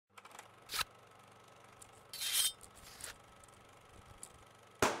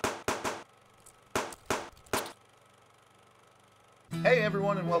Hey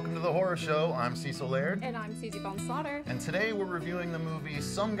everyone, and welcome to The Horror Show. I'm Cecil Laird. And I'm Susie Slaughter. And today we're reviewing the movie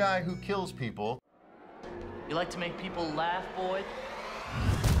Some Guy Who Kills People. You like to make people laugh, Boyd?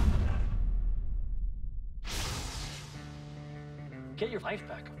 Get your life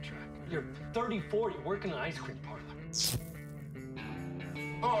back on track. You're 34, you work in an ice cream parlor.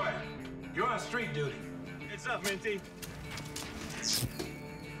 Boy, you're on street duty. What's up, Minty?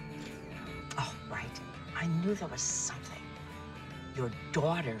 Oh, right. I knew there was something. Your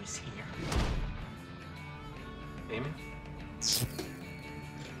daughter's here. Amy?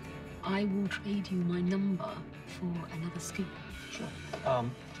 I will trade you my number for another scoop. Sure.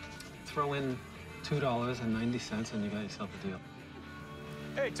 Throw in $2.90 and you got yourself a deal.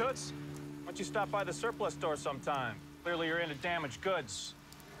 Hey, Toots. Why don't you stop by the surplus store sometime? Clearly you're into damaged goods.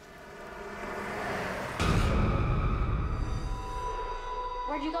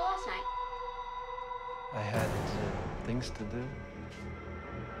 Where'd you go last night? I had things to do.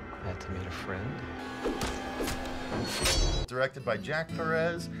 I had to meet a friend. Directed by Jack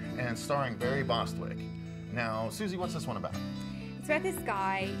Perez and starring Barry Bostwick. Now, Susie, what's this one about? It's about this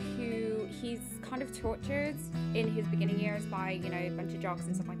guy who he's kind of tortured in his beginning years by, a bunch of jocks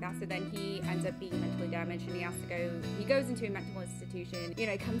and stuff like that. So then he ends up being mentally damaged and he goes into a mental institution,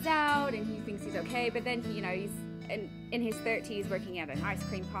 comes out and he thinks he's okay, but then he's in his 30s working at an ice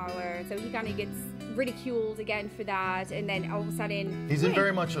cream parlor. So he kind of gets ridiculed again for that. And then all of a sudden... He's in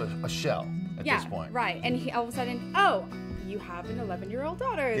very much a shell at this point. Right. And he all of a sudden, oh, you have an 11-year-old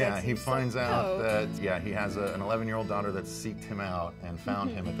daughter. Yeah, he finds out that, he has an 11-year-old daughter that seeked him out and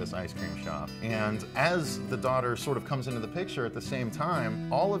found him at this ice cream shop. And as the daughter sort of comes into the picture at the same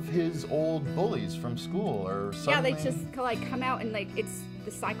time, all of his old bullies from school are suddenly... Yeah, they just come out and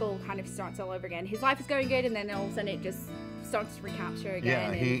the cycle kind of starts all over again. His life is going good and then all of a sudden it just starts to recapture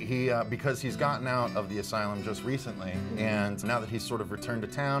again. Yeah, because he's gotten out of the asylum just recently, and now that he's sort of returned to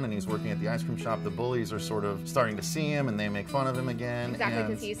town and he's working at the ice cream shop, the bullies are sort of starting to see him and they make fun of him again. Exactly,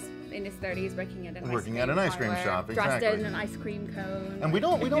 because he's in his 30s working at an ice cream shop, dressed in an ice cream cone. And we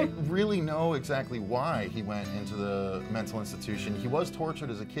don't really know exactly why he went into the mental institution. He was tortured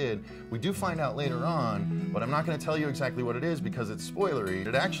as a kid. We do find out later on, but I'm not going to tell you exactly what it is because it's spoilery.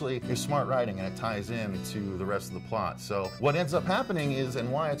 It actually is smart writing and it ties in to the rest of the plot. So what ends up happening is, and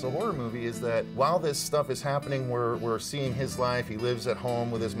why it's a horror movie, is that while this stuff is happening, we're seeing his life. He lives at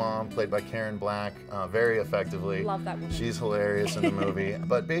home with his mom, played by Karen Black, very effectively. Love that woman. She's hilarious in the movie.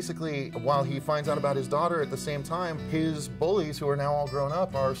 But basically, while he finds out about his daughter, at the same time, his bullies, who are now all grown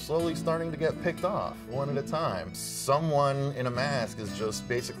up, are slowly starting to get picked off, one at a time. Someone in a mask is just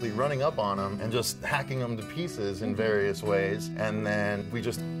basically running up on him and just hacking him to pieces in various ways. And then we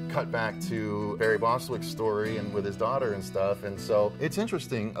just cut back to Barry Bostwick's story and with his daughter and stuff. And so it's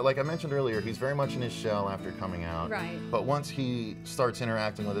interesting. Like I mentioned earlier, he's very much in his shell after coming out. Right. But once he starts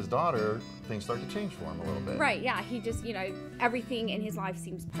interacting with his daughter, things start to change for him a little bit. Right, yeah. He just, everything in his life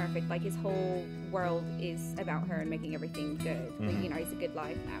seems perfect. Like his whole world is about her and making everything good. He's a good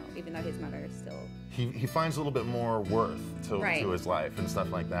life now, even though his mother is still... He finds a little bit more worth to his life and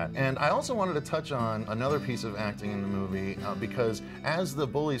stuff like that. And I also wanted to touch on another piece of acting in the movie because as the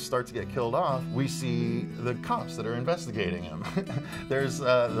bullies start to get killed off, we see the cops that are investigating him. There's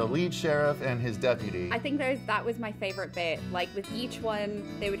the lead sheriff and his deputy. I think that was my favorite bit. Like with each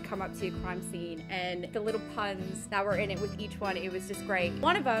one, they would come up to a crime scene and the little puns that were in it with each one, it was just great.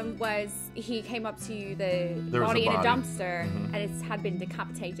 One of them was he came up to the body in a dumpster and it had been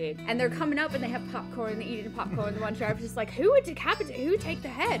decapitated. And they're coming up and they have popcorn, they're eating popcorn, and the one sheriff is just like, who would decapitate, who would take the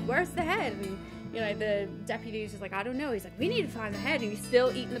head? Where's the head? And the deputy is just like, I don't know. He's like, we need to find the head. And he's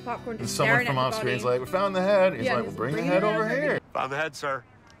still eating the popcorn, just staring at the body. Someone from off screen's like, we found the head. He's like, well, bring the head over here. Found the head, sir.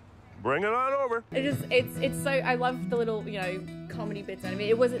 Bring it on over. It's so, I love the little, comedy bits out of it.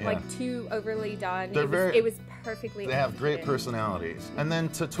 It wasn't too overly done. It was perfectly. They have great personalities. And then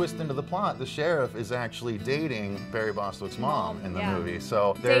to twist into the plot, the sheriff is actually dating Barry Bostwick's mom in the movie.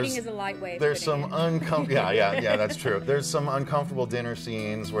 So dating is a light way. There's some yeah, that's true. There's some uncomfortable dinner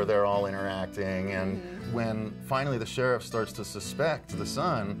scenes where they're all interacting, and when finally the sheriff starts to suspect the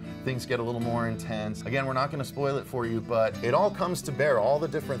son, things get a little more intense. Again, we're not going to spoil it for you, but it all comes to bear. All the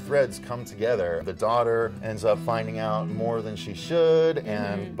different threads come together. The daughter ends up finding out more than she should,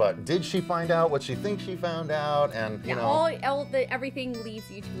 and but did she find out what she thinks she found out? And everything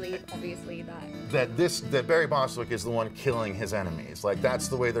leads you to believe, obviously, that Barry Bostwick is the one killing his enemies. Like that's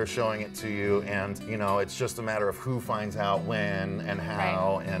the way they're showing it to you, and it's just a matter of who finds out when and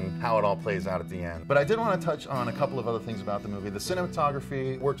how and how it all plays out at the end. But I did want to touch on a couple of other things about the movie. The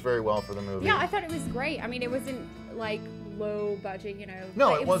cinematography worked very well for the movie. Yeah, I thought it was great. I mean, it wasn't like low budget, you know. No,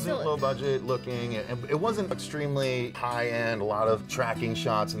 but it wasn't still- low budget looking. It wasn't extremely high end, a lot of tracking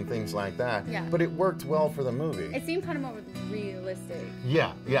shots and things like that. Yeah. But it worked well for the movie. It seemed kind of more realistic.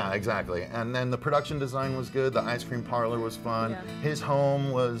 Yeah, exactly. And then the production design was good. The ice cream parlor was fun. Yeah. His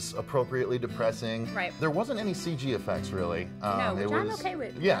home was appropriately depressing. Right. There wasn't any CG effects really. No, it which I'm was, okay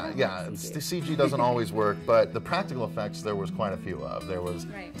with. I Yeah, don't yeah. like CG. The CG doesn't always work, but the practical effects there was quite a few of. There was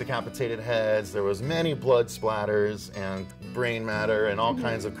Right. decapitated heads. There was many blood splatters and brain matter and all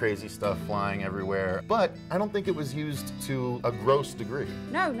kinds of crazy stuff flying everywhere. But I don't think it was used to a gross degree.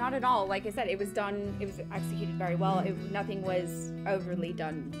 No, not at all. Like I said, it was executed very well. Nothing was overly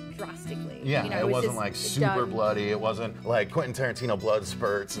done drastically. Yeah, You know, it wasn't just like super done- bloody. It wasn't like Quentin Tarantino blood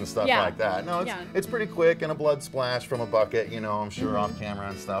spurts and stuff Yeah. like that. No, Yeah. it's pretty quick and a blood splash from a bucket, you know, I'm sure off camera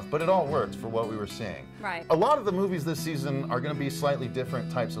and stuff. But it all worked for what we were seeing. Right. A lot of the movies this season are going to be slightly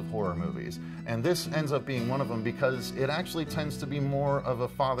different types of horror movies. And this ends up being one of them because it actually tends to be more of a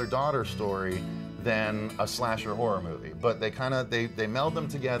father-daughter story than a slasher horror movie. But they meld them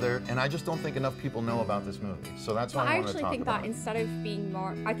together, and I just don't think enough people know about this movie. So that's why Well, I I want to actually talk think about that it. instead of being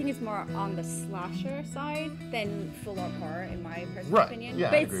more, I think it's more on the slasher side than full-on horror, in my personal Right. opinion. Yeah, I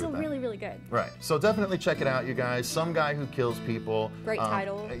but it's agree still with that. really, really good. Right. So definitely check it out, you guys. Some guy who kills people. Great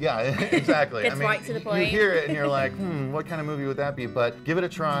title. Yeah, exactly. Gets right to the point. You hear it and you're like, what kind of movie would that be? But give it a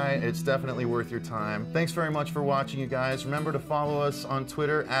try. It's definitely worth your time. Thanks very much for watching, you guys. Remember to follow us on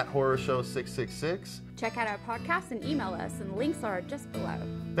Twitter at HorrorShow666. Check out our podcast and email us, and the links are just below.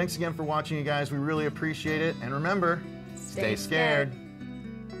 Thanks again for watching, you guys. We really appreciate it. And remember, stay scared.